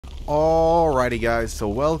Alrighty guys, so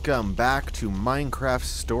welcome back to Minecraft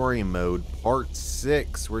Story Mode Part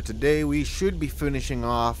 6, where today we should be finishing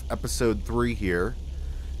off Episode 3 here.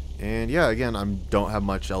 And yeah, again, I don't have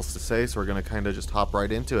much else to say, so we're going to kind of just hop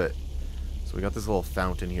right into it. So we got this little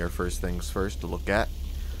fountain here, first things first, to look at.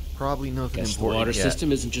 Probably nothing Guess important the water yet.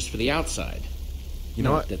 system isn't just for the outside. You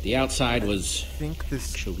know what? That the outside was I think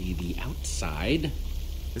this actually the outside.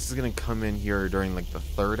 This is going to come in here during like the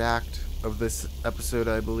third act of this episode,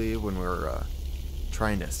 I believe, when we're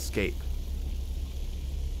trying to escape.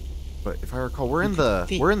 But if I recall, we're in the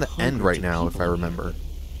end right now, if I remember.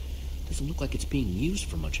 Doesn't look like it's being used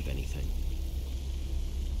for much of anything.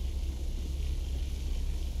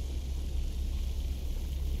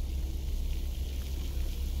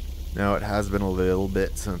 Now, it has been a little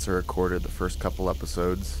bit since I recorded the first couple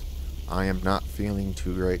episodes. I am not feeling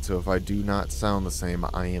too great, so if I do not sound the same,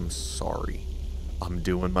 I am sorry. I'm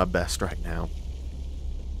doing my best right now.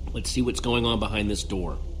 Let's see what's going on behind this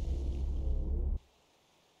door.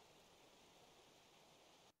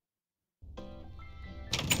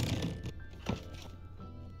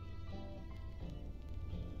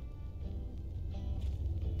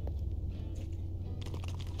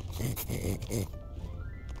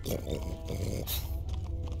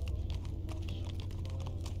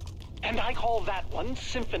 And I call that one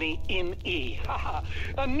Symphony in E.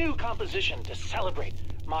 A new composition to celebrate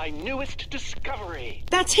my newest discovery.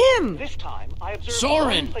 That's him! This time, I observed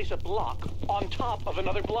Soren! place a block on top of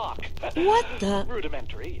another block. What the?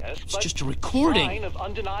 Rudimentary, yes, It's but just a recording. sign of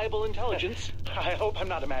undeniable intelligence. I hope I'm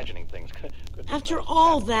not imagining things. After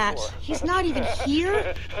all that, he's not even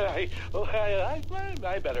here? I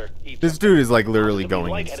better eat This something. dude is like literally Possibly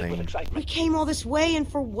going lightheaded with insane. We excitement. came all this way, and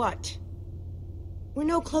for what? We're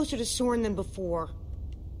no closer to Soren than before.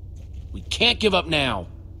 We can't give up now.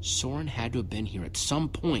 Soren had to have been here at some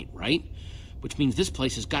point, right? Which means this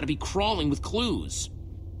place has got to be crawling with clues.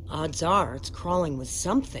 Odds are it's crawling with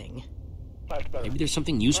something. Maybe there's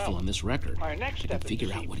something useful Well, on this record. Our next We can step is figure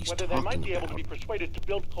to out see what he's whether they might talking be able to about. be persuaded to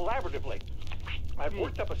build collaboratively. I've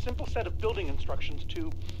worked up a simple set of building instructions to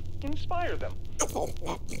inspire them.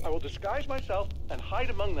 I will disguise myself and hide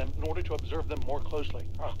among them in order to observe them more closely.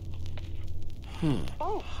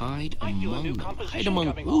 Oh, Hide I feel a among new them. composition Hide among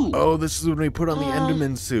coming who? on. Oh, this is when we put on the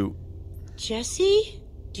Enderman suit. Jesse?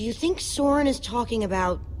 Do you think Soren is talking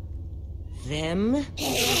about them?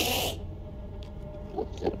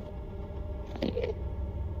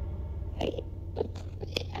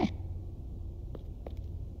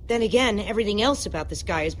 Then again, everything else about this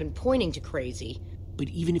guy has been pointing to crazy. But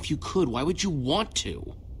even if you could, why would you want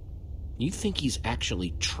to? You think he's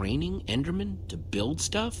actually training Endermen to build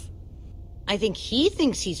stuff? I think he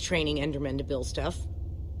thinks he's training Endermen to build stuff.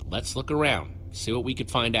 Let's look around, see what we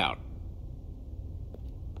could find out.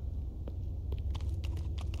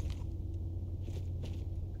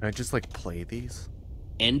 Can I just like play these?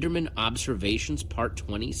 Enderman Observations Part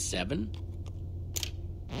 27?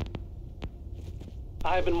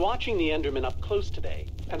 I've been watching the Endermen up close today,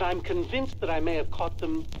 and I'm convinced that I may have caught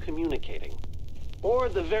them communicating. Or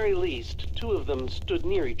at the very least, two of them stood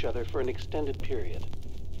near each other for an extended period.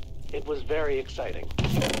 It was very exciting.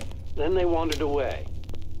 Then they wandered away.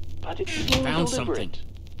 But it seemed Found deliberate.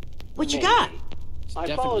 something. What you Maybe. got? It's I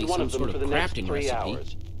definitely followed one some of them sort of for the next crafting 3 recipe.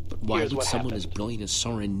 hours. But why Here's would what someone as happened. brilliant as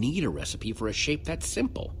Soren need a recipe for a shape that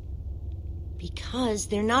simple? Because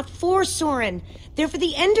they're not for Soren. They're for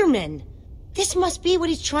the Endermen. This must be what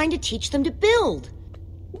he's trying to teach them to build.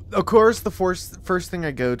 Of course, the first thing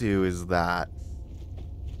I go to is that.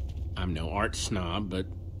 I'm no art snob, but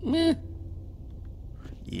meh.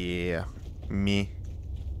 Yeah, me.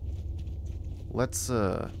 Let's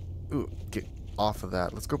get off of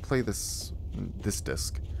that. Let's go play this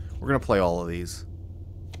disc. We're gonna play all of these.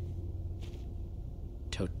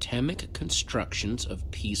 Totemic constructions of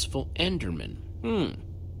peaceful Endermen.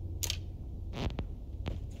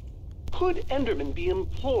 Could Endermen be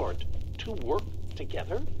implored to work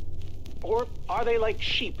together? Or are they like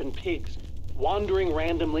sheep and pigs, wandering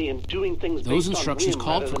randomly and doing things Those based on instructions whim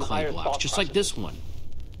called rather for than clay higher blocks, thought just like processes? this one.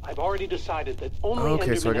 I've already decided that only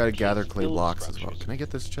Okay, so I Endermen gotta and gather pigs clay build blocks as well. structures. Can I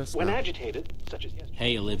get this chest When now? agitated, such as yesterday,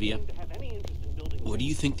 Hey, Olivia. seem to have any interest in building What do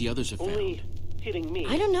you walls, think the others have only found? hitting me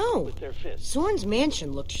I don't know. with their fists. Soren's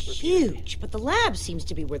mansion looked huge, but the lab seems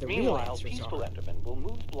to be where the real Meanwhile, answers peaceful are. Endermen will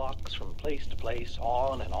move blocks from place to place,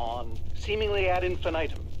 on and on, seemingly ad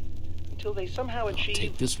infinitum, until they somehow achieve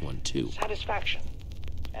Take this one, too. satisfaction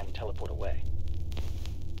and teleport away.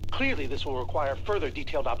 Clearly, this will require further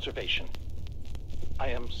detailed observation. I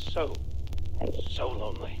am so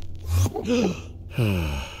lonely.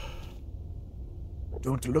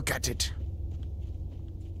 Don't look at it.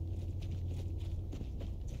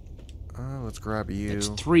 Let's grab you. That's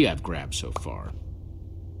 3 I've grabbed so far.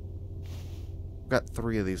 Got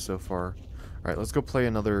 3 of these so far. Alright, let's go play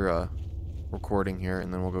another recording here,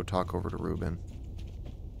 and then we'll go talk over to Ruben.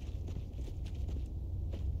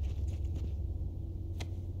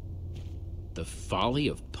 The Folly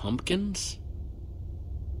of Pumpkins?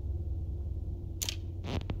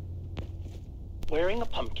 Wearing a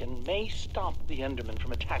pumpkin may stop the Endermen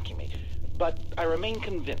from attacking me, but I remain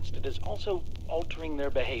convinced it is also altering their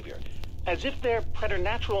behavior, as if their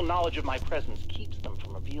preternatural knowledge of my presence keeps them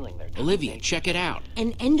from revealing their true Olivia, nature. check it out.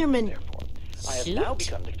 An Enderman Therefore, I have suit? now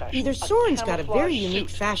begun to fashion Either a Soren's got a very camouflage unique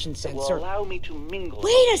suit fashion that sense, will or... allow me to mingle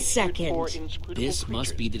Wait a with these second. heretofore inscrutable This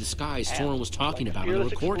must be the creatures. disguise And, Soren was talking like a about on the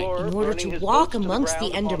fearless recording. explorer In order burning to his walk boats to the amongst the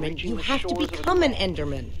ground upon Endermen, reaching you the have to shores of the become an Glen.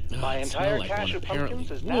 Enderman. My It smelled entire like cache one, of apparently. pumpkins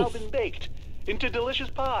has now Woof. been baked into delicious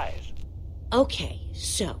pies. Okay,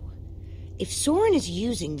 so... if Soren is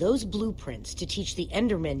using those blueprints to teach the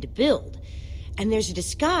Endermen to build, and there's a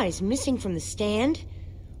disguise missing from the stand...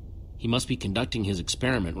 He must be conducting his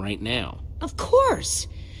experiment right now. Of course!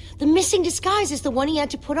 The missing disguise is the one he had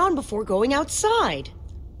to put on before going outside.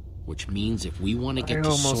 Which means if we want to I get to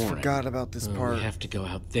almost Soren, forgot about this part. we have to go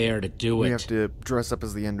out there to do We it. have to dress up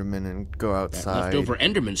as the Enderman and go That outside. leftover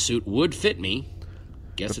Enderman suit would fit me.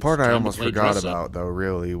 Guess The part it's I time almost to play forgot dress up. about, though,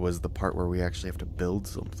 really, was the part where we actually have to build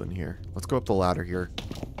something here. Let's go up the ladder here.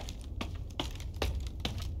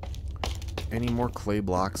 Any more clay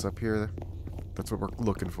blocks up here? That's what we're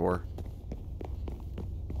looking for.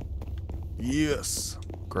 Yes!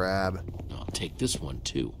 Grab. I'll take this one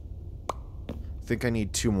too. I think I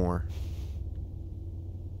need 2 more.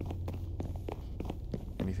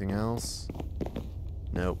 Anything else?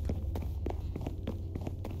 Nope.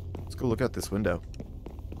 Let's go look out this window.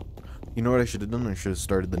 You know what I should have done? I should have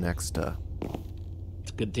started the next, It's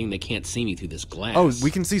a good thing they can't see me through this glass. Oh,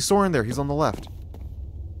 we can see Soren there. He's on the left.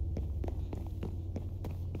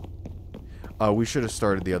 We should have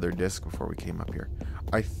started the other disc before we came up here.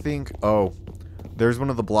 I think... oh, there's one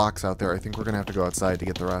of the blocks out there. I think we're going to have to go outside to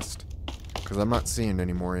get the rest. Because I'm not seeing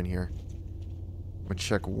any more in here. I'm going to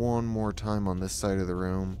check one more time on this side of the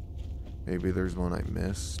room. Maybe there's one I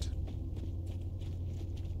missed.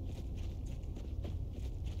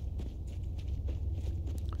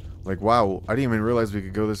 Like, wow, I didn't even realize we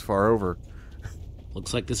could go this far over.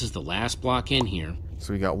 Looks like this is the last block in here.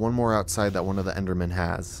 So we got one more outside that one of the Endermen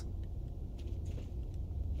has.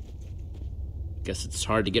 Guess it's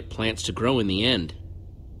hard to get plants to grow in the end.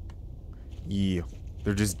 Yeah,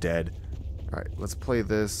 they're just dead. Alright, let's play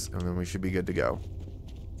this, and then we should be good to go.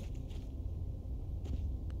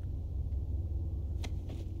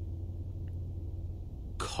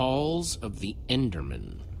 Calls of the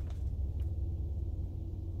Enderman.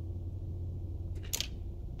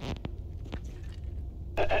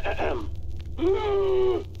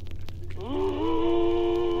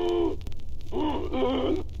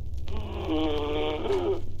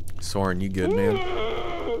 Soren, you good, man?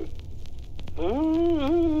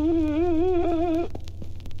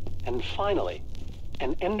 And finally,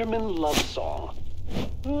 an Enderman love song.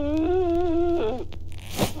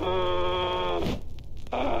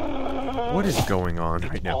 What is going on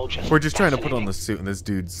right now? all just We're just trying to put on fascinating. the suit, and this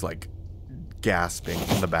dude's, like, gasping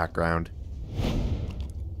in the background.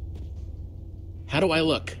 How do I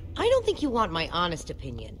look? I don't think you want my honest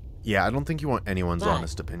opinion. Yeah, I don't think you want anyone's But-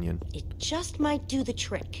 honest opinion. It just might do the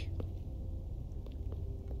trick.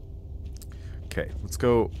 Okay, let's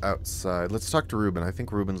go outside. Let's talk to Ruben. I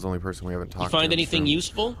think Ruben's the only person we haven't talked You to. find in anything this room.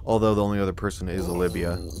 useful? Although the only other person is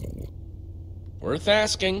Olivia. Worth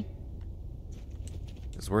asking.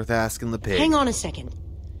 It's worth asking the pig. Hang on a second.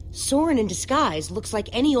 Soren in disguise looks like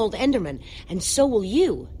any old Enderman, and so will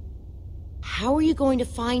you. How are you going to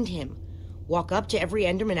find him? Walk up to every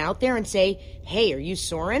Enderman out there and say, "Hey, are you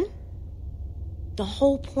Soren?" The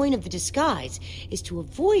whole point of the disguise is to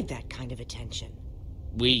avoid that kind of attention.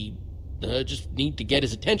 We just need to get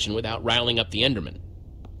his attention without riling up the Enderman.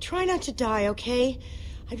 Try not to die, okay?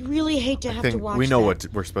 I'd really hate to I have to think watch we know that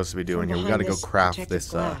what we're supposed to be doing from here. We gotta behind go this craft protective this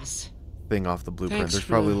glass. thing off the blueprint. Thanks There's for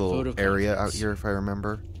probably a the little vote of area out confidence. here, if I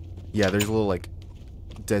remember. Yeah, there's a little, like,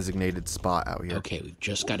 designated spot out here. Okay, we've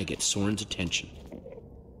just got to get Soren's attention.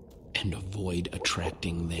 And avoid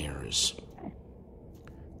attracting theirs.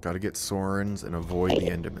 Gotta get Soren's and avoid the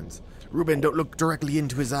Endermans. Ruben, don't look directly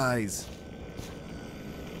into his eyes.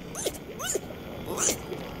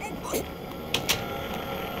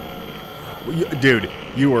 Dude,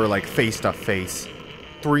 you were like face to face.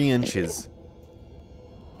 3 inches.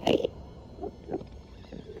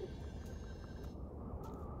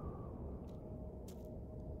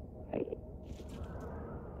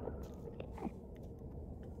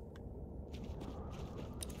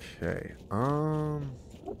 Okay,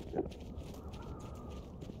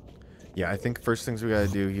 yeah, I think first things we gotta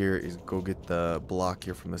do here is go get the block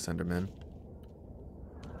here from the Enderman.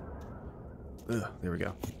 Ugh, there we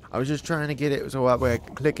go. I was just trying to get it so that way I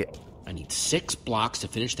can click it. I need 6 blocks to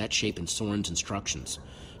finish that shape in Soren's instructions.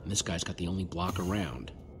 And this guy's got the only block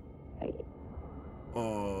around.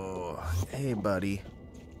 Oh, hey, buddy.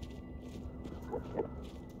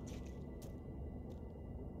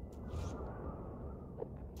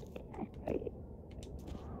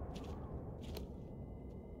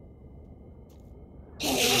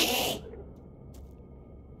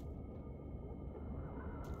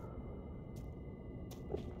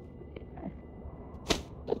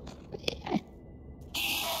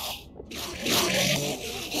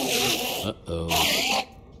 Uh-oh.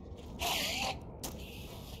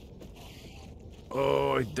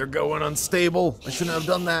 Oh, they're going unstable. I shouldn't have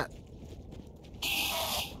done that.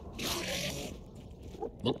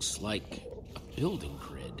 Looks like a building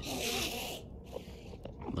grid.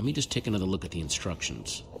 Let me just take another look at the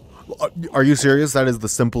instructions. Are you serious? That is the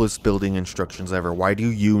simplest building instructions ever. Why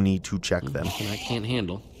do you need to check them? Nothing I can't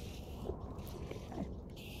handle.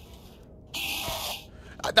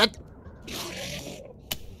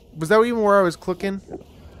 Was that even where I was clicking?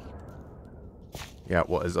 Yeah, it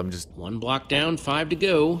was. I'm just... 1 block down, 5 to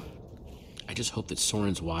go. I just hope that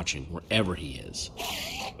Soren's watching, wherever he is.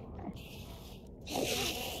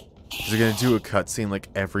 Is it gonna do a cutscene like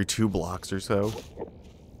every 2 blocks or so?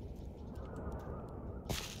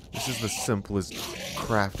 This is the simplest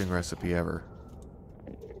crafting recipe ever.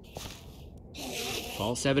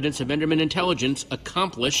 False evidence of Enderman intelligence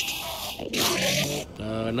accomplished.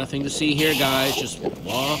 Nothing to see here, guys. Just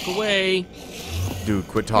walk away. Dude,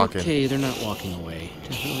 quit talking. Okay, they're not walking away.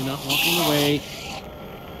 Definitely not walking away.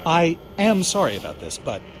 I am sorry about this,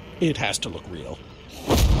 but it has to look real.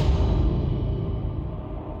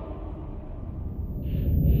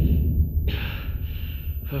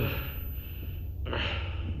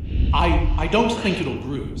 I don't think it'll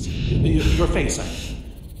bruise. Your face, I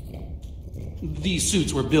mean. These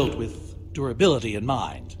suits were built with durability in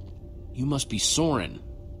mind. You must be Soren.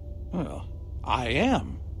 Well, I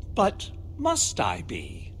am. But must I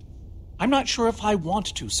be? I'm not sure if I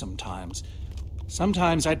want to sometimes.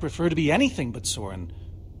 Sometimes I'd prefer to be anything but Soren.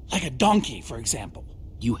 Like a donkey, for example.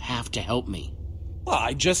 You have to help me. Well,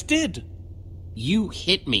 I just did. You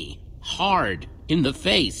hit me hard in the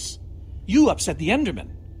face. You upset the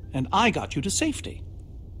Enderman, and I got you to safety.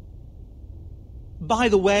 By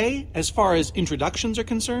the way, as far as introductions are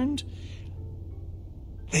concerned,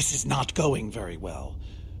 this is not going very well.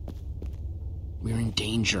 We're in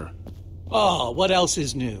danger. Oh, what else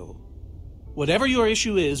is new? Whatever your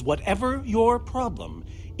issue is, whatever your problem,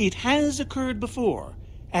 it has occurred before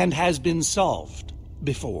and has been solved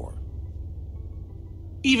before.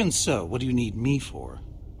 Even so, what do you need me for?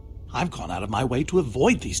 I've gone out of my way to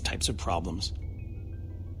avoid these types of problems.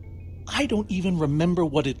 I don't even remember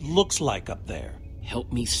what it looks like up there.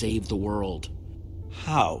 Help me save the world.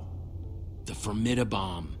 How? The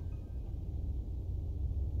Formidabomb.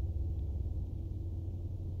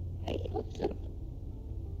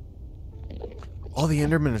 All the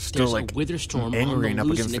Endermen are still There's like a Witherstorm angry on and the up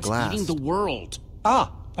loose, against and the it's glass. eating the world.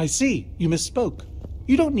 Ah, I see. You misspoke.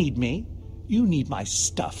 You don't need me. You need my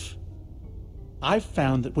stuff. I've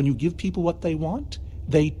found that when you give people what they want,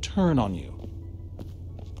 they turn on you.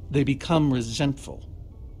 They become resentful.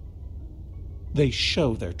 They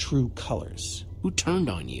show their true colors. Who turned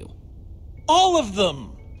on you? All of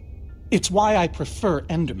them! It's why I prefer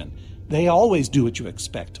Endermen. They always do what you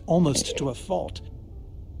expect, almost to a fault.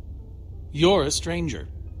 You're a stranger.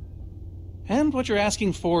 And what you're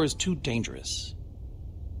asking for is too dangerous.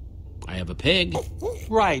 I have a pig.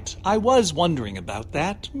 Right, I was wondering about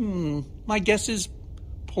that. My guess is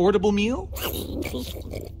portable meal?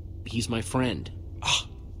 He's my friend. Ah,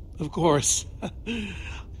 of course.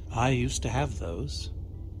 I used to have those.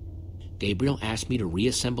 Gabriel asked me to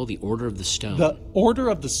reassemble the Order of the Stone. The Order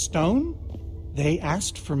of the Stone? They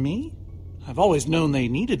asked for me? I've always known they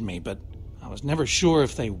needed me, but I was never sure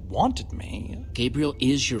if they wanted me. Gabriel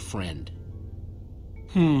is your friend.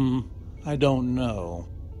 I don't know.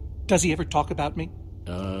 Does he ever talk about me?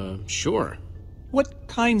 Sure. What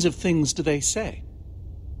kinds of things do they say?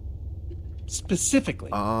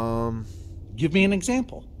 Specifically. Give me an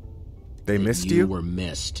example. They missed You you? were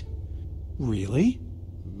missed. Really?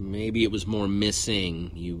 Maybe it was more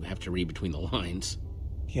missing. You have to read between the lines.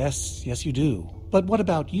 Yes, you do. But what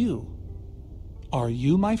about you? Are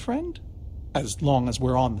you my friend? As long as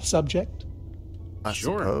we're on the subject? I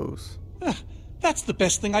Sure. suppose. That's the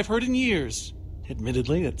best thing I've heard in years.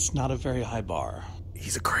 Admittedly, it's not a very high bar.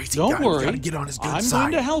 He's a crazy Don't guy. worry. We gotta get on his good I'm side.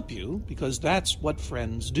 going to help you, because that's what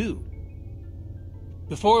friends do.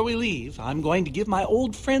 Before we leave, I'm going to give my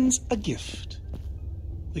old friends a gift.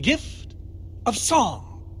 The gift of song.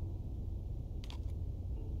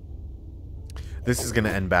 This is gonna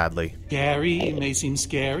end badly. Gary may seem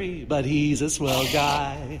scary, but he's a swell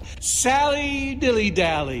guy. Sally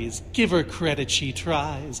dilly-dallies, give her credit, she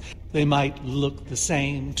tries. They might look the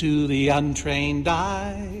same to the untrained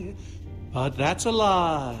eye, but that's a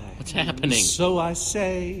lie. What's happening? So I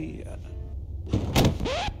say...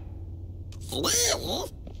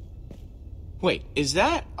 Wait, is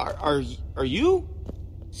that... Are you?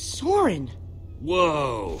 Soren!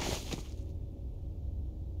 Whoa.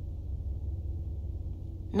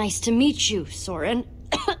 Nice to meet you, Soren.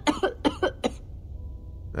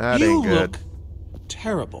 That You ain't good. look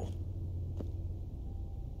terrible.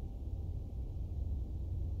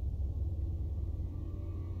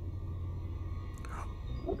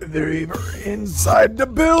 They're even inside the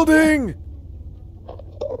building!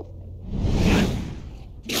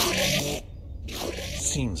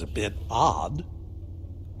 Seems a bit odd.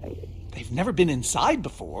 They've never been inside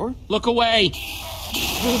before. Look away.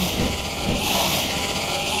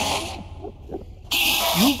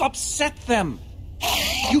 You've upset them.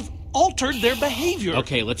 You've altered their behavior.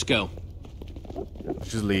 Okay, let's go.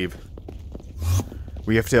 Let's just leave.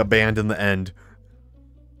 We have to abandon the end.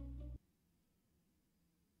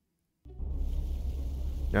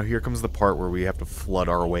 Now here comes the part where we have to flood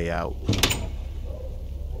our way out.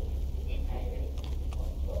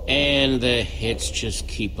 And the hits just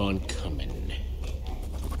keep on coming.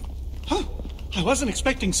 Huh. I wasn't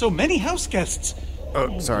expecting so many house guests.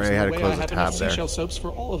 Oh, sorry, I had to close the tab enough there. seashell soaps for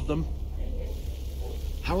all of them.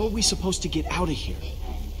 How are we supposed to get out of here?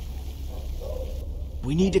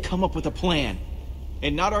 We need to come up with a plan.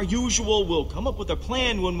 And not our usual, we'll come up with a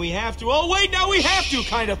plan when we have to. Oh, wait, now we have to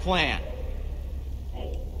kind of plan.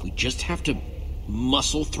 We just have to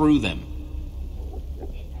muscle through them.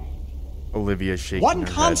 Olivia's shaking One her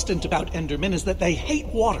head. constant about Endermen is that they hate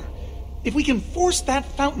water. If we can force that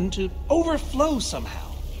fountain to overflow somehow.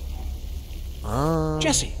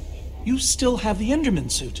 Jesse, you still have the Enderman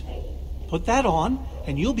suit. Put that on,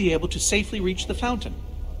 and you'll be able to safely reach the fountain.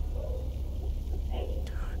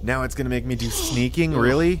 Now it's gonna make me do sneaking,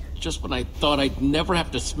 really? Just when I thought I'd never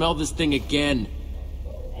have to smell this thing again.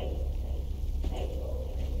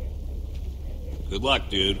 Good luck,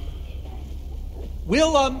 dude.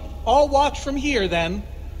 We'll, all watch from here, then.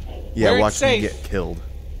 Yeah, Where it's watch me safe. get killed.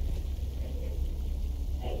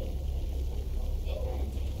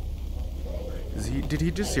 Did he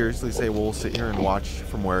just seriously say we'll sit here and watch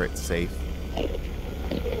from where it's safe?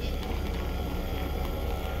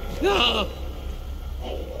 No!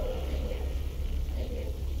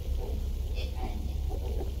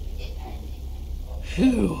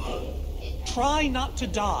 Phew. Try not to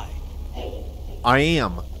die. I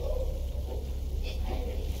am.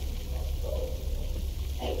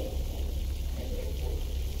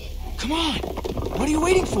 Come on! What are you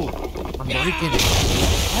waiting for? I'm breaking it.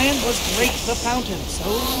 Plan was break the fountain, so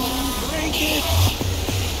break it.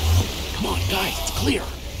 Come on, guys, it's clear.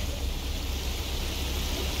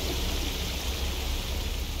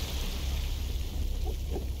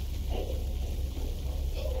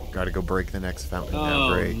 Gotta go break the next fountain now,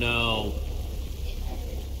 Oh, break. no.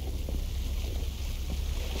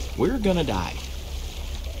 We're gonna die.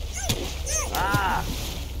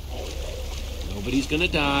 Nobody's gonna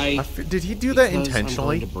die. Did he do that because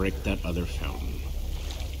intentionally? I'm going to break that other fountain.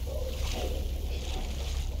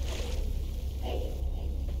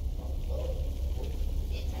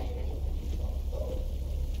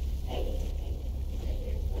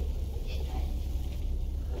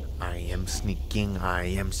 I am sneaking, I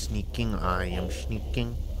am sneaking, I am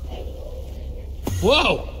sneaking.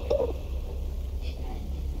 Whoa!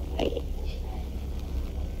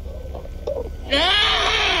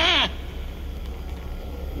 Ah!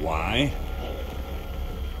 Why?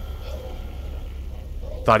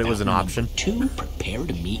 Thought it was an option. Two, prepare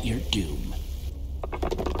to meet your doom.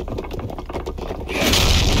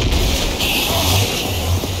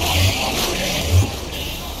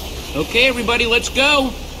 Okay, everybody, let's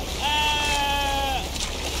go.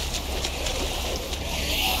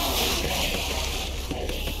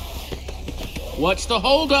 What's the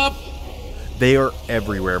holdup? They are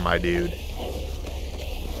everywhere, my dude.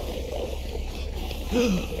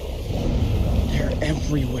 They're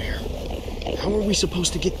everywhere. How are we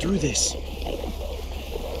supposed to get through this?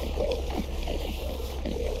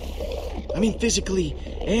 I mean, physically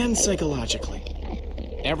and psychologically.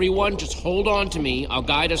 Everyone, just hold on to me. I'll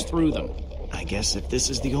guide us through them. I guess if this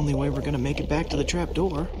is the only way we're gonna make it back to the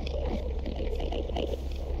trapdoor.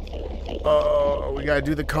 Oh, we gotta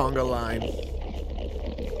do the conga line.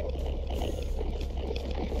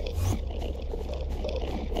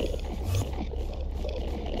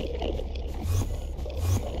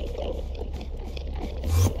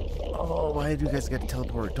 Oh, why do you guys get to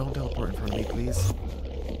teleport? Don't teleport in front of me, please.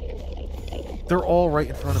 They're all right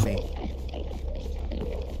in front of me.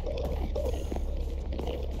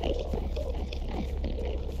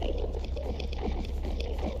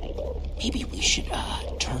 Maybe we should,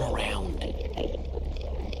 turn around.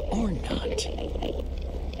 Or not.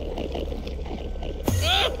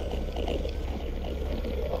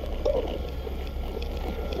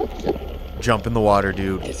 Jump in the water,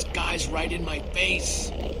 dude. This guy's right in my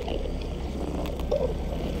face.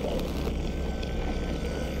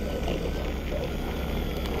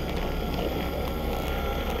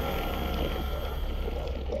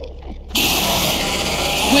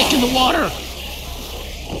 Quick, in the water!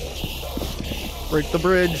 Break the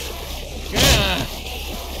bridge. Yeah.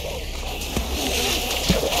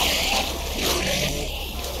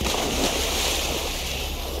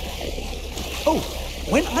 Oh,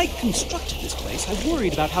 when I constructed this place, I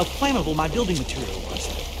worried about how flammable my building material was.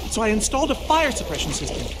 So I installed a fire suppression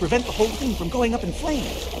system to prevent the whole thing from going up in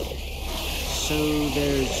flames. So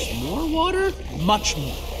there's more water? Much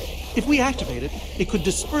more. If we activate it, it could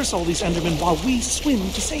disperse all these Endermen while we swim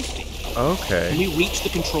to safety. Okay. Can we reach the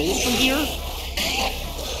controls from here?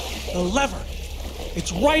 The lever.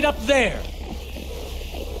 It's right up there.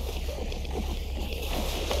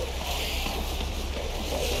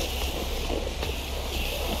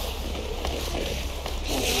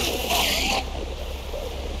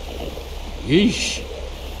 Yeesh.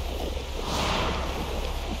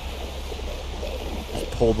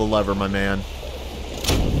 Pull the lever, my man.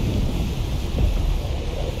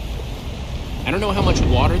 I don't know how much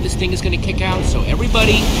water this thing is going to kick out, so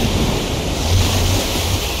everybody...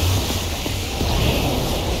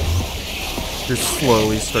 Just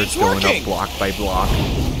slowly starts going working. up block by block.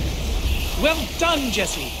 Well done,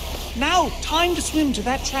 Jesse. Now, time to swim to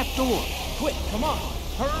that trap door. Quick, come on.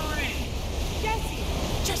 Hurry.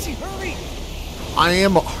 Jesse, hurry. I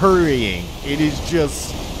am hurrying. It is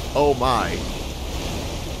just... Oh my.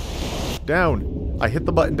 Down. I hit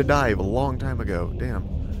the button to dive a long time ago. Damn.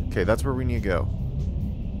 Okay, that's where we need to go.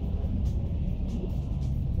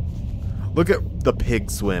 Look at the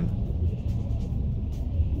pig swim.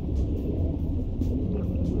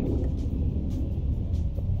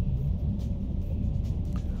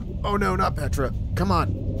 Oh no, not Petra. Come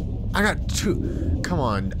on. I got two. Come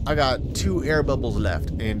on. I got 2 air bubbles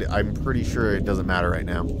left, and I'm pretty sure it doesn't matter right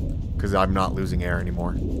now because I'm not losing air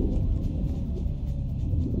anymore.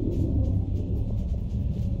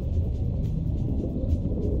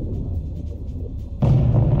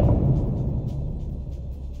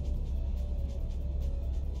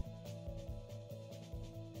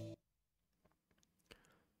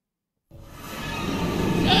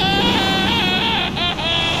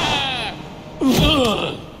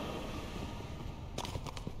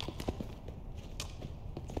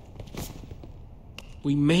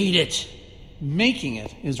 We made it. Making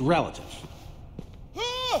it is relative.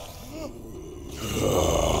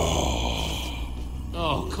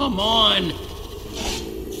 Oh, come on.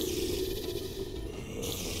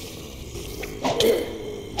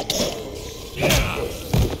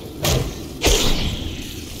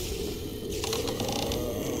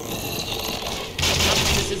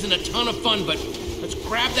 This isn't a ton of fun, but let's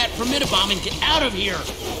grab that bomb and get out of here.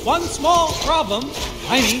 One small problem.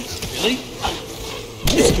 Tiny, really.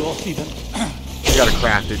 Minuscule, even. We gotta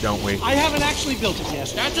craft it, don't we? I haven't actually built it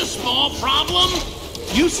yet. That's a small problem?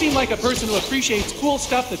 You seem like a person who appreciates cool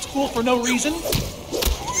stuff that's cool for no reason.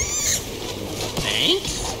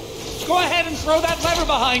 Thanks. Go ahead and throw that lever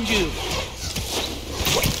behind you.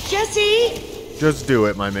 Jesse! Just do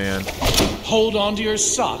it, my man. Hold on to your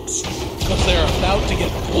socks, because they're about to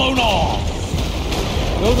get blown off.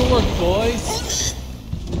 Go to work, boys.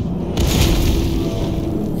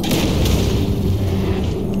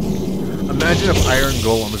 Imagine if Iron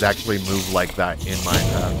Golems actually moved like that in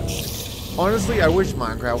Minecraft. Honestly, I wish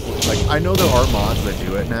Minecraft would, like, I know there are mods that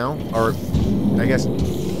do it now, or, I guess,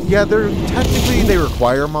 yeah, technically they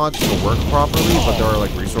require mods to work properly, but there are,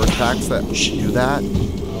 like, resource packs that do that.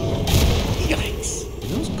 Yikes. When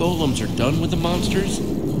those golems are done with the monsters,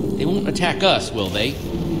 they won't attack us, will they?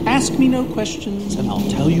 Ask me no questions, and I'll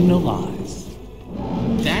tell you no lies.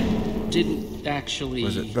 That didn't actually...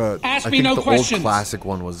 Was it Ask I me think no the questions. old classic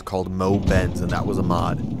one was called Mo Benz, and that was a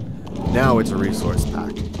mod. Now it's a resource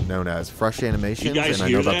pack known as Fresh Animations, and I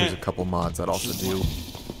know that there's a couple mods that also do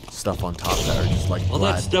stuff on top that are just like All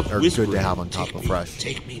that stuff or good to have on top of Fresh.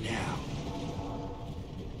 Take me now.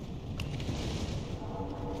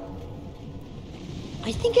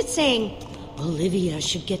 I think it's saying Olivia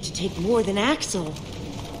should get to take more than Axel.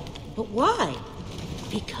 But why?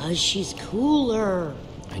 Because she's cooler.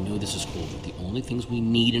 I know this is cool, but the only things we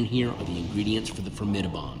need in here are the ingredients for the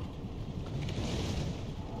Formidabomb.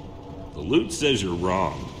 The loot says you're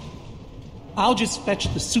wrong. I'll just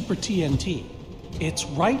fetch the Super TNT. It's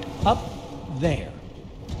right up there.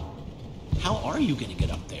 How are you gonna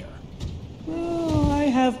get up there? Oh, I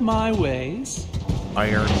have my ways.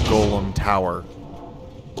 Iron Golem Tower.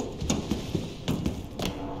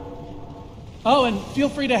 Oh, and feel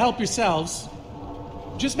free to help yourselves.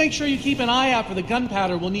 Just make sure you keep an eye out for the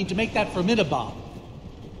gunpowder we'll need to make that Formidabomb.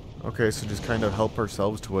 Okay, so just kind of help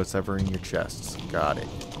ourselves to whatever in your chests. Got it.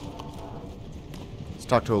 Let's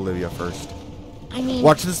talk to Olivia first. I mean,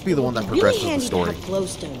 Watch this be the one that progresses really the story. handy to have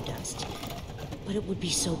glowstone dust. But it would be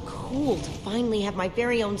so cool to finally have my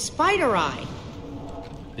very own spider eye.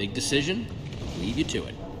 Big decision? Leave you to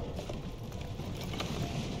it.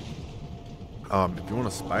 If you want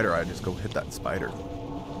a spider eye, just go hit that spider.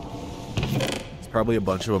 There's probably a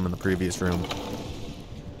bunch of them in the previous room.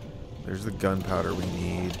 There's the gunpowder we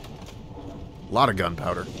need. A lot of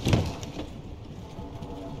gunpowder.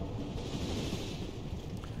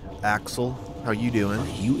 Axel, how you doing?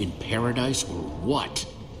 Are you in paradise or what?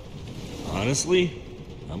 Honestly,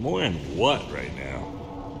 I'm more in what right now?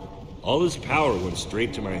 All this power went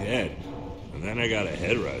straight to my head, and then I got a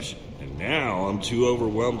head rush, and now I'm too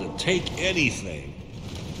overwhelmed to take anything.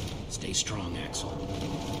 Stay strong, Axel.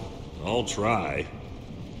 I'll try.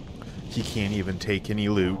 He can't even take any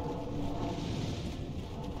loot.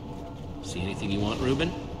 See anything you want,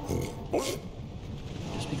 Reuben?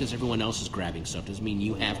 Just because everyone else is grabbing stuff doesn't mean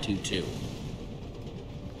you have to, too.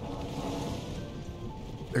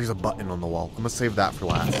 There's a button on the wall. I'm gonna save that for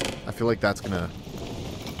last. I feel like that's gonna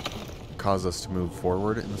cause us to move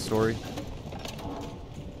forward in the story.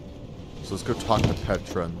 So let's go talk to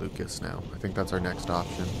Petra and Lucas now. I think that's our next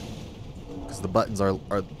option. Because the buttons are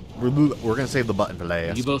we're gonna save the button for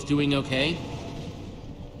last. You both doing okay?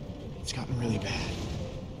 It's gotten really bad.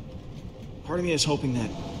 Part of me is hoping that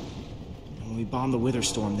when we bomb the Wither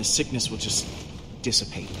Storm, this sickness will just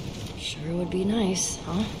dissipate. Sure would be nice,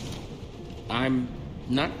 huh? I'm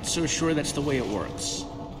not so sure that's the way it works.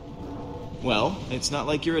 Well, it's not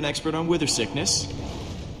like you're an expert on wither sickness.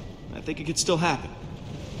 I think it could still happen.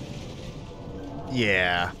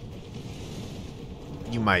 Yeah.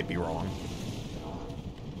 You might be wrong.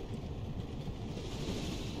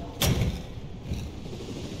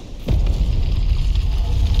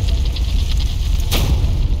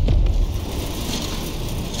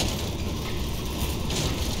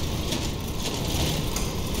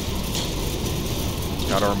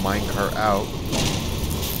 Got our minecart out.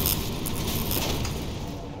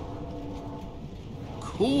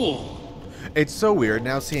 Cool. It's so weird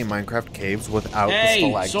now seeing Minecraft caves without the Hey,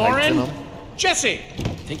 stalactites Soren? in them. Jesse! I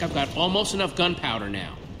think I've got almost enough gunpowder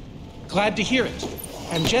now. Glad to hear it.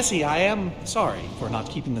 And Jesse, I am sorry for not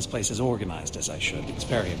keeping this place as organized as I should. It's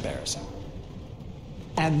very embarrassing.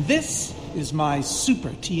 And this is my Super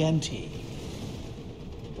TNT.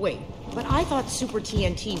 Wait, but I thought Super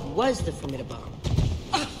TNT was the Formidabomb.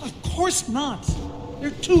 Of course not. They're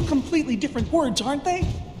two completely different words, aren't they?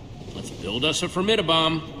 Let's build us a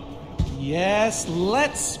Formidabomb. Yes,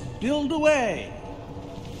 let's build away.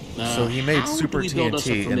 So he made How do Super we build us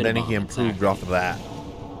a TNT and then he Formidabomb improved exactly? off of that.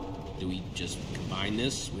 Do we just combine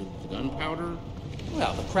this with the gunpowder?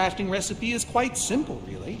 Well, the crafting recipe is quite simple,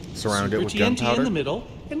 really. Surround it Super with TNT gunpowder? in the middle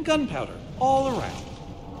and gunpowder all around.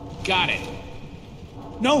 Got it.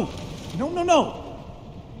 No.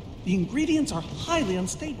 The ingredients are highly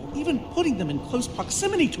unstable. Even putting them in close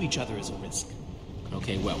proximity to each other is a risk.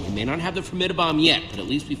 Okay, well, we may not have the Formidabomb yet, but at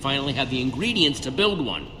least we finally have the ingredients to build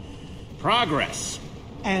one. Progress.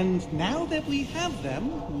 And now that we have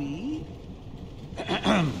them, we...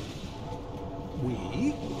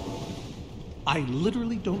 I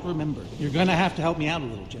literally don't remember. You're gonna have to help me out a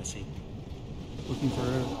little, Jesse. Looking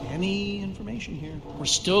for any information here. We're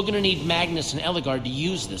still gonna need Magnus and Eligard to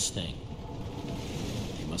use this thing.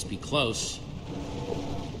 They must be close.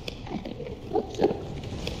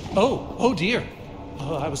 Oh dear.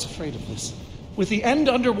 Oh, I was afraid of this. With the end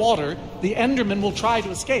underwater, the Enderman will try to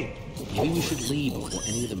escape. Maybe we should leave before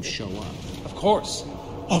any of them show up. Of course.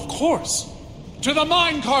 To the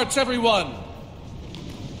mine carts, everyone!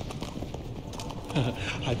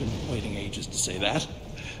 I've been waiting ages to say that.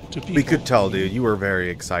 To people. We could tell, dude. You were very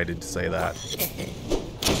excited to say that.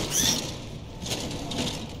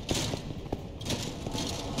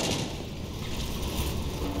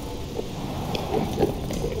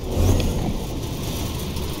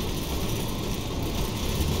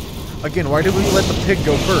 Again, why did we let the pig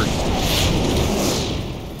go first?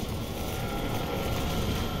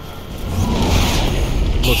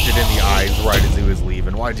 looked it in the eyes right as he was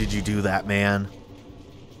leaving. Why did you do that, man?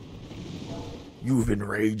 You've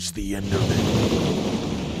enraged the Enderman.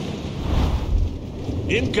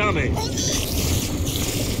 Incoming!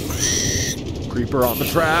 Creeper on the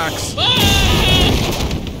tracks.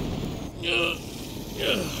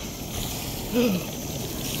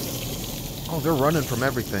 Oh, they're running from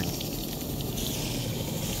everything.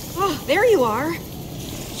 Oh, there you are.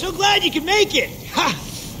 So glad you could make it! Ha!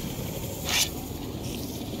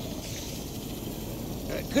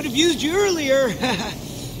 Could have used you earlier.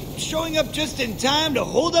 Showing up just in time to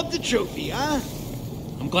hold up the trophy, huh?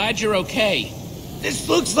 I'm glad you're okay. This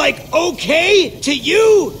looks like okay to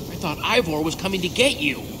you? I thought Ivor was coming to get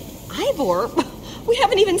you. Ivor? We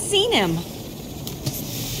haven't even seen him.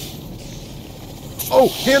 Oh,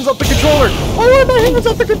 hands up the controller! Why are my hands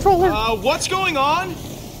up the controller? What's going on?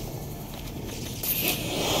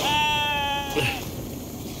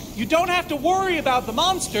 You don't have to worry about the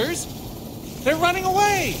monsters. They're running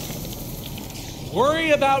away.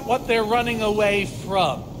 Worry about what they're running away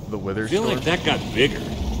from. The wither I feel storm? like that got bigger.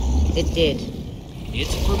 It did.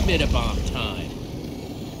 It's Formidabomb time.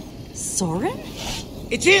 Soren?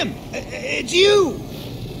 It's him! It's you!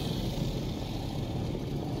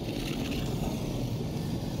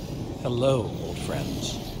 Hello, old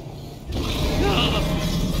friends.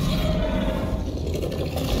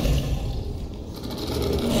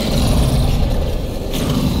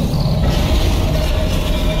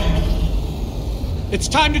 It's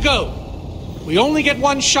time to go. We only get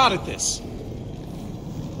one shot at this.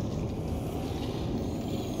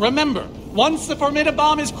 Remember, once the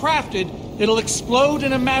Formidabomb is crafted, it'll explode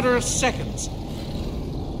in a matter of seconds.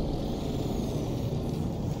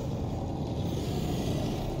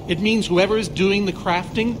 It means whoever is doing the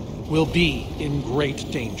crafting will be in great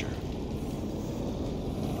danger.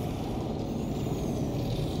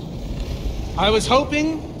 I was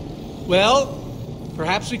hoping, well,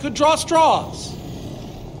 perhaps we could draw straws.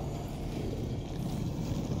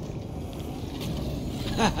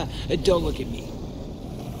 Don't look at me.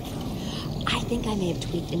 I think I may have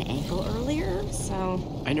tweaked an ankle earlier,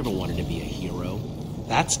 so... I never wanted to be a hero.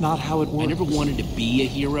 That's not how it works. I never wanted to be a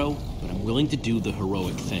hero, but I'm willing to do the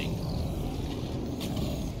heroic thing.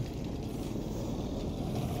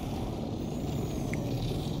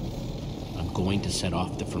 I'm going to set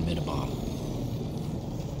off the Formidabomb.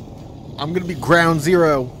 I'm gonna be ground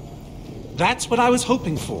zero. That's what I was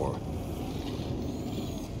hoping for.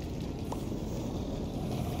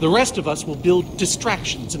 The rest of us will build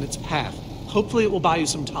distractions in its path. Hopefully it will buy you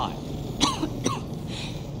some time.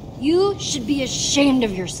 You should be ashamed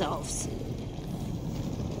of yourselves.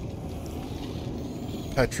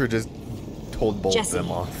 Petra just told both Jesse. of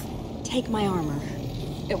them off. Take my armor.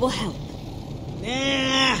 It will help.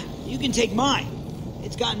 Nah, you can take mine.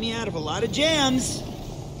 It's gotten me out of a lot of jams.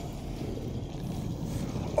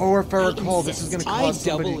 Or if I recall, this is gonna I cause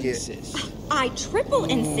somebody double to get... insist. I triple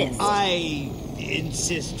insist. I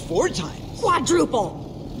insist 4 times. Quadruple.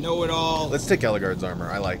 Know it all. Let's take Ellegaard's armor.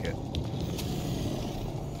 I like it.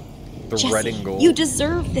 The Jesse, red and gold. you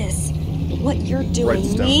deserve this. What you're doing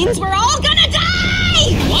Redstone. means we're all gonna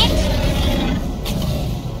die! What?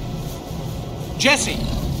 Jesse,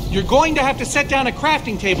 you're going to have to set down a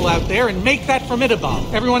crafting table out there and make that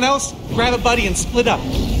Formidabomb. Everyone else, grab a buddy and split up.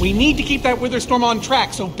 We need to keep that Witherstorm on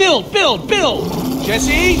track, so build, build, build!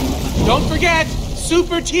 Jesse, don't forget,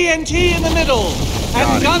 Super TNT in the middle,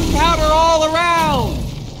 and gunpowder all around!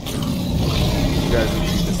 You guys would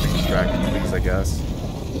keep this thing distracted, please, I guess.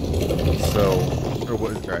 So, or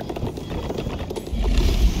what is right?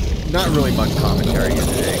 Not really much commentary here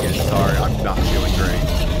today again. Sorry, I'm not feeling great.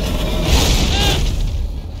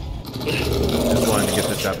 Just wanted to get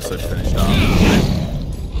this episode finished off.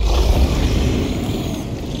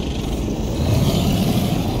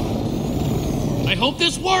 I hope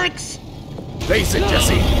this works! Face it,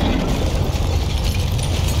 Jesse!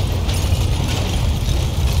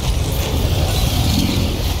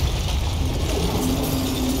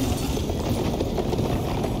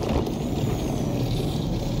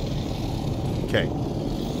 Okay.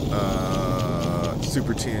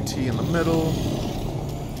 Super TNT in the middle.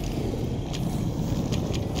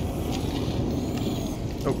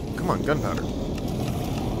 Oh, come on, gunpowder.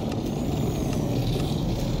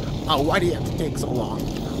 Oh, why do you have to take so long?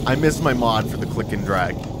 I missed my mod for the click and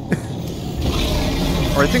drag. Or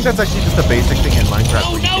I think that's actually just a basic thing in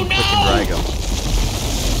Minecraft where you can click and drag them.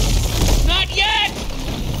 Not yet!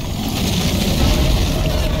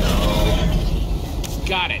 No.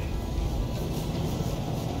 Got it.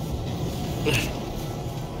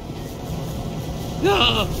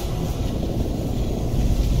 No!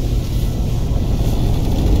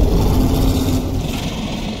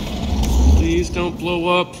 don't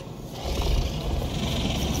blow up.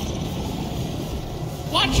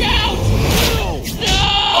 Watch out! No!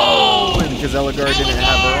 Oh, because Eligard didn't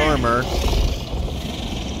have her armor.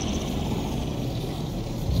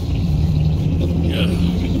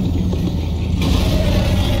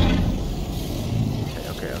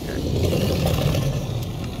 Okay.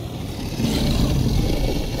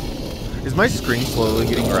 Is my screen slowly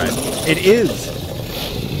getting red? It is!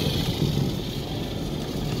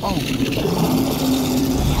 Oh.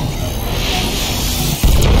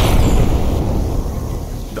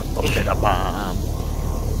 The fuck of the bomb.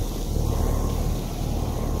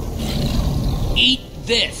 Eat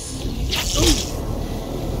this!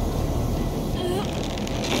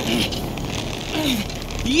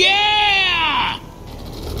 Yeah!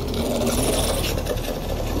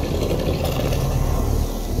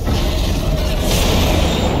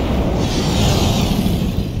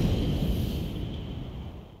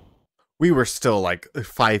 We were still like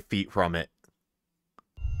 5 feet from it.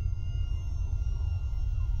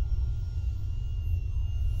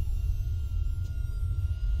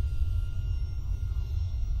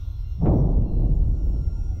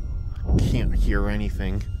 Can't hear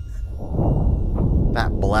anything.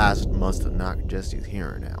 That blast must have knocked Jesse's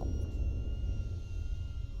hearing out.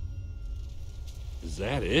 Is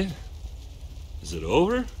that it? Is it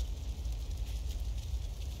over?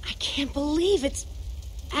 I can't believe it's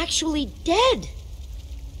actually dead.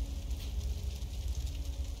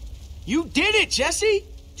 You did it, Jesse!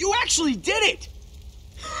 You actually did it!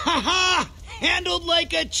 Ha ha! Handled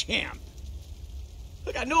like a champ.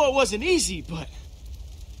 Look, I know it wasn't easy, but...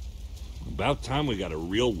 About time we got a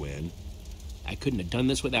real win. I couldn't have done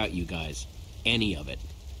this without you guys. Any of it.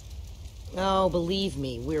 Oh, believe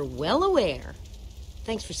me, we're well aware.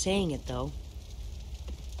 Thanks for saying it, though.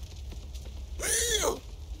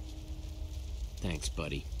 Thanks,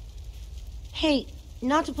 buddy. Hey,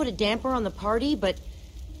 not to put a damper on the party, but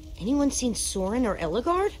anyone seen Soren or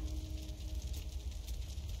Eligard?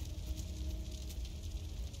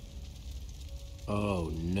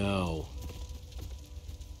 Oh, no.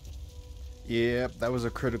 Yep, that was a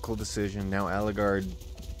critical decision. Now Eligard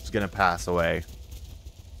is gonna pass away.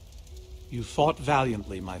 You fought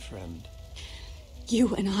valiantly, my friend.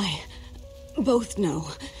 You and I both know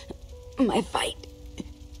my fight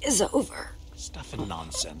is over. Stuff and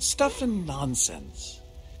nonsense. Stuff and nonsense.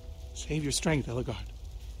 Save your strength, Eligard.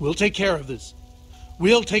 We'll take care of this.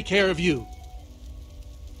 We'll take care of you.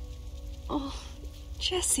 Oh,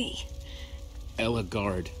 Jesse.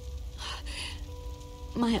 Eligard.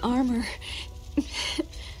 My armor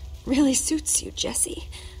really suits you, Jesse.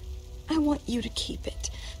 I want you to keep it,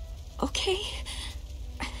 okay?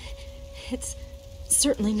 It's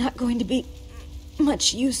certainly not going to be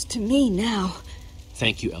much use to me now.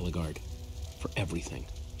 Thank you, Eligard, for everything.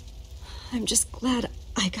 I'm just glad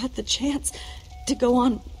I got the chance to go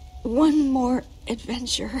on one more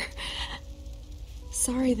adventure.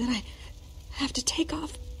 Sorry that I have to take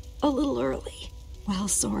off a little early. Well,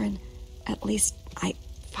 Soren, at least I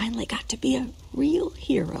finally got to be a real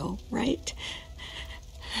hero, right?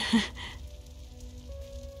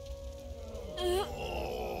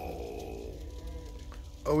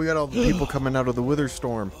 Oh, we got all the people coming out of the Wither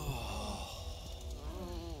Storm.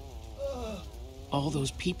 All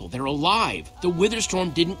those people, they're alive. The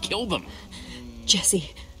Witherstorm didn't kill them.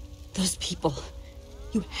 Jesse, those people,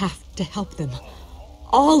 you have to help them.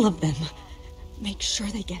 All of them. Make sure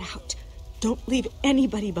they get out. Don't leave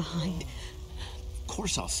anybody behind. Of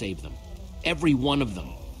course I'll save them. Every one of them.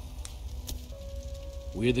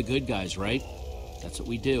 We're the good guys, right? That's what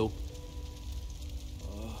we do.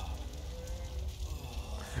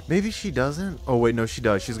 Maybe she doesn't? Oh, wait, no, she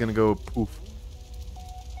does. She's gonna go poof.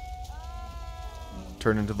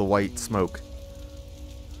 Turn into the white smoke.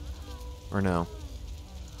 Or no?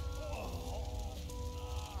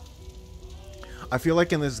 I feel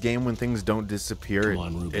like in this game, when things don't disappear, Come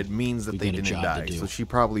on, Ruben. it means that We they got a didn't job to die. do. So she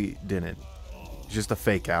probably didn't. It's just a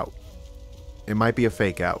fake out. It might be a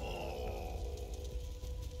fake out.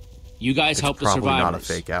 You guys help the probably survivors. not a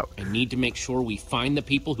fake out. I need to make sure we find the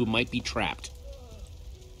people who might be trapped.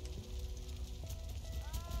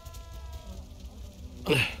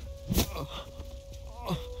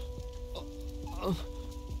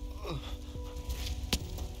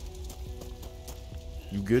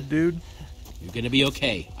 You good, dude? You're gonna be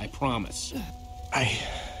okay, I promise.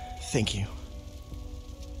 Thank you.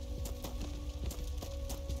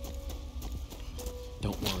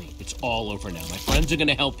 Don't worry, it's all over now. My friends are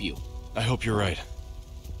gonna help you. I hope you're right.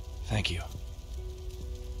 Thank you.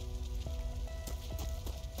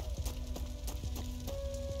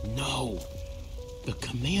 No. The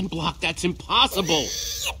command block, that's impossible.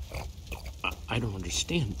 I don't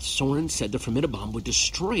understand. Soren said the Formidabomb would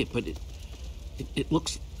destroy it, but it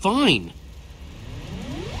looks fine.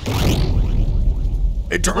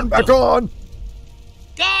 It turned back on!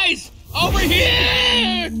 Guys! Over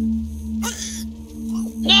here!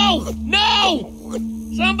 No! No!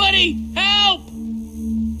 Somebody help!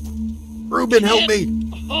 Ruben, help me!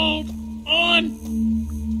 Hold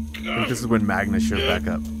on! I think this is when Magnus shows back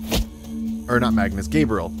up. Or not Magnus,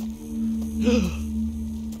 Gabriel.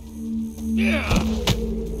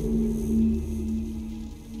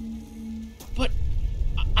 But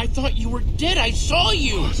I thought you were dead. I saw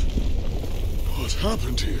you. What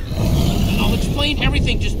happened here? I'll explain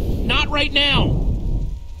everything, just not right now.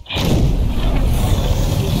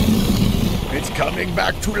 It's coming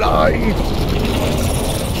back to life!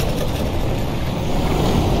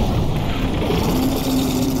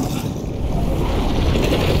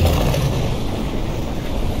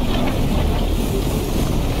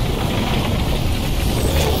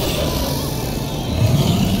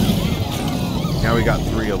 Now we got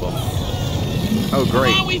 3 of them. Oh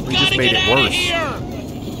great, Come on, we we've just gotta made get it out of worse. here!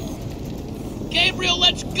 Gabriel,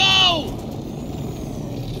 let's go!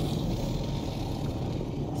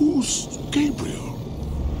 Who's Gabriel?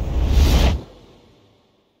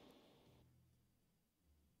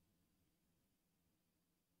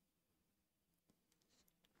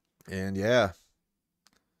 And yeah,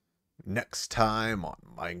 next time on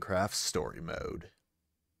Minecraft Story Mode.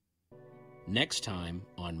 Next time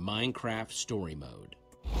on Minecraft Story Mode.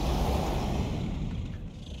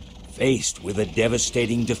 Faced with a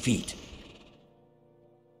devastating defeat,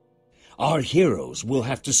 our heroes will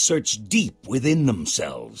have to search deep within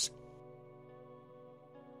themselves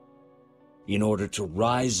in order to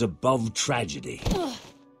rise above tragedy,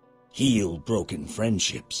 heal broken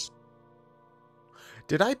friendships,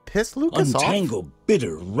 Did I piss Lucas off? untangle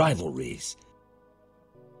bitter rivalries,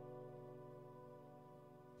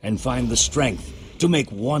 and find the strength to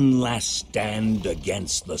make one last stand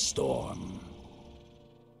against the storm.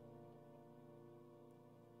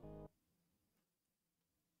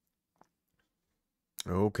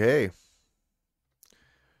 Okay.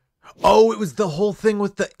 Oh, it was the whole thing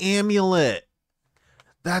with the amulet.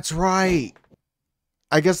 That's right.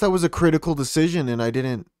 I guess that was a critical decision and I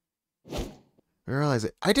didn't realize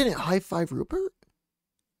it. I didn't high-five Rupert?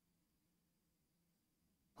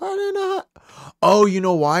 Why didn't I? Oh, you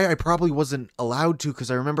know why? I probably wasn't allowed to because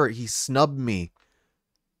I remember he snubbed me.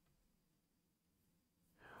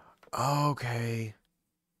 Okay.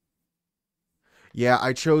 Yeah,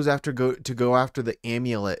 I chose to go after the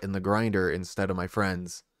amulet in the grinder instead of my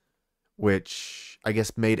friends, which I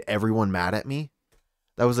guess made everyone mad at me.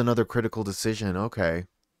 That was another critical decision. Okay.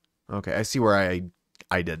 Okay, I see where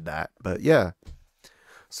I did that. But yeah.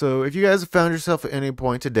 So if you guys have found yourself at any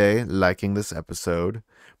point today liking this episode,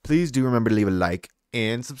 please do remember to leave a like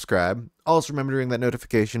and subscribe. Also remember to ring that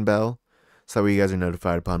notification bell so that way you guys are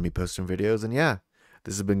notified upon me posting videos. And yeah,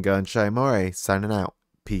 this has been GunShyMoray signing out.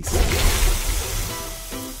 Peace.